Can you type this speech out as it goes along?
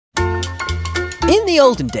In the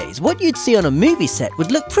olden days, what you'd see on a movie set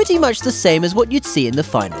would look pretty much the same as what you'd see in the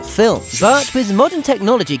final film. But with modern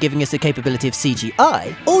technology giving us the capability of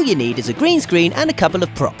CGI, all you need is a green screen and a couple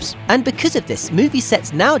of props. And because of this, movie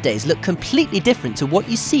sets nowadays look completely different to what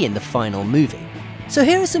you see in the final movie. So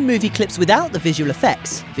here are some movie clips without the visual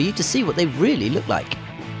effects, for you to see what they really look like.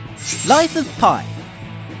 Life of Pi.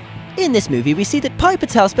 In this movie, we see that Pi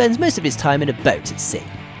Patel spends most of his time in a boat at sea.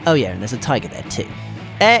 Oh yeah, and there's a tiger there too.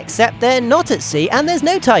 Except they're not at sea and there's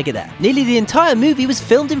no tiger there. Nearly the entire movie was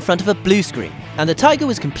filmed in front of a blue screen, and the tiger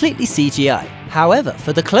was completely CGI. However,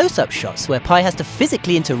 for the close-up shots where Pi has to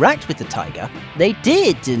physically interact with the tiger, they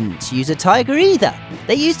didn't use a tiger either.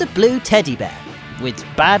 They used a blue teddy bear, with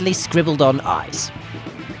badly scribbled on eyes.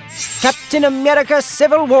 Captain America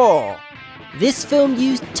Civil War. This film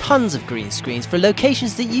used tons of green screens for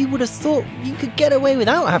locations that you would have thought you could get away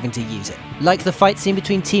without having to use it. Like the fight scene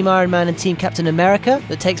between Team Iron Man and Team Captain America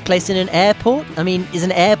that takes place in an airport. I mean, is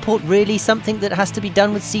an airport really something that has to be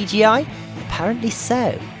done with CGI? Apparently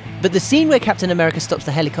so. But the scene where Captain America stops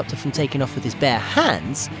the helicopter from taking off with his bare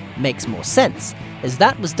hands makes more sense, as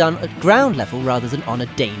that was done at ground level rather than on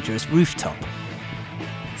a dangerous rooftop.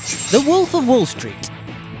 The Wolf of Wall Street.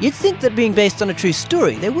 You'd think that being based on a true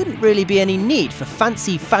story, there wouldn't really be any need for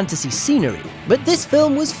fancy fantasy scenery, but this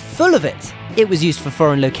film was full of it. It was used for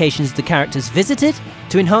foreign locations the characters visited,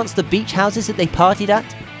 to enhance the beach houses that they partied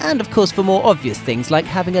at, and of course for more obvious things like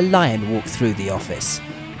having a lion walk through the office.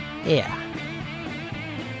 Yeah.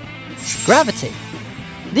 Gravity.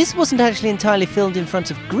 This wasn't actually entirely filmed in front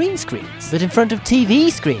of green screens, but in front of TV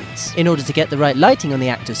screens, in order to get the right lighting on the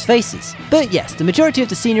actors' faces. But yes, the majority of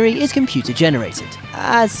the scenery is computer generated,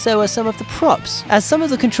 as so are some of the props, as some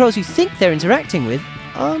of the controls you think they're interacting with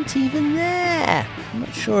aren't even there. I'm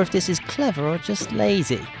not sure if this is clever or just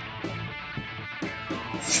lazy.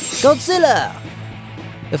 Godzilla!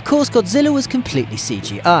 Of course, Godzilla was completely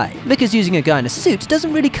CGI, because using a guy in a suit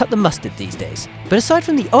doesn't really cut the mustard these days. But aside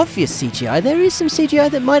from the obvious CGI, there is some CGI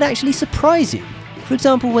that might actually surprise you. For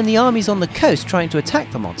example, when the army's on the coast trying to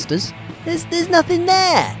attack the monsters, there's nothing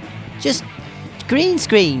there. Just green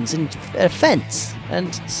screens and a fence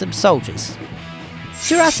and some soldiers.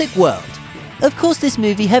 Jurassic World. Of course, this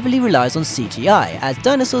movie heavily relies on CGI, as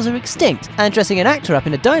dinosaurs are extinct, and dressing an actor up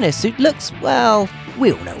in a dino suit looks, well,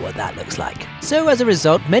 we all know what that looks like. So as a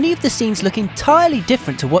result, many of the scenes look entirely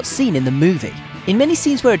different to what's seen in the movie. In many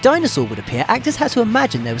scenes where a dinosaur would appear, actors had to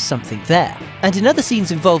imagine there was something there. And in other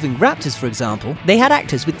scenes involving raptors, for example, they had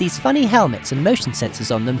actors with these funny helmets and motion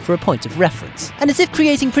sensors on them for a point of reference. And as if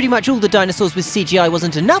creating pretty much all the dinosaurs with CGI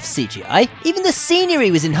wasn't enough CGI, even the scenery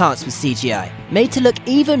was enhanced with CGI, made to look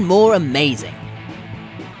even more amazing.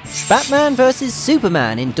 Batman vs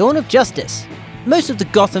Superman in Dawn of Justice. Most of the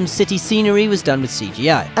Gotham City scenery was done with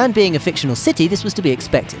CGI, and being a fictional city, this was to be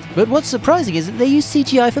expected. But what's surprising is that they used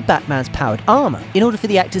CGI for Batman's powered armor, in order for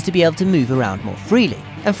the actors to be able to move around more freely.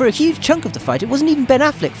 And for a huge chunk of the fight, it wasn't even Ben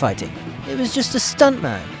Affleck fighting. It was just a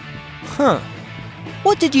stuntman. Huh.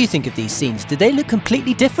 What did you think of these scenes? Did they look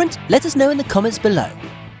completely different? Let us know in the comments below.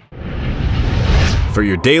 For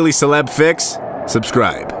your daily celeb fix,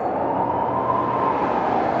 subscribe.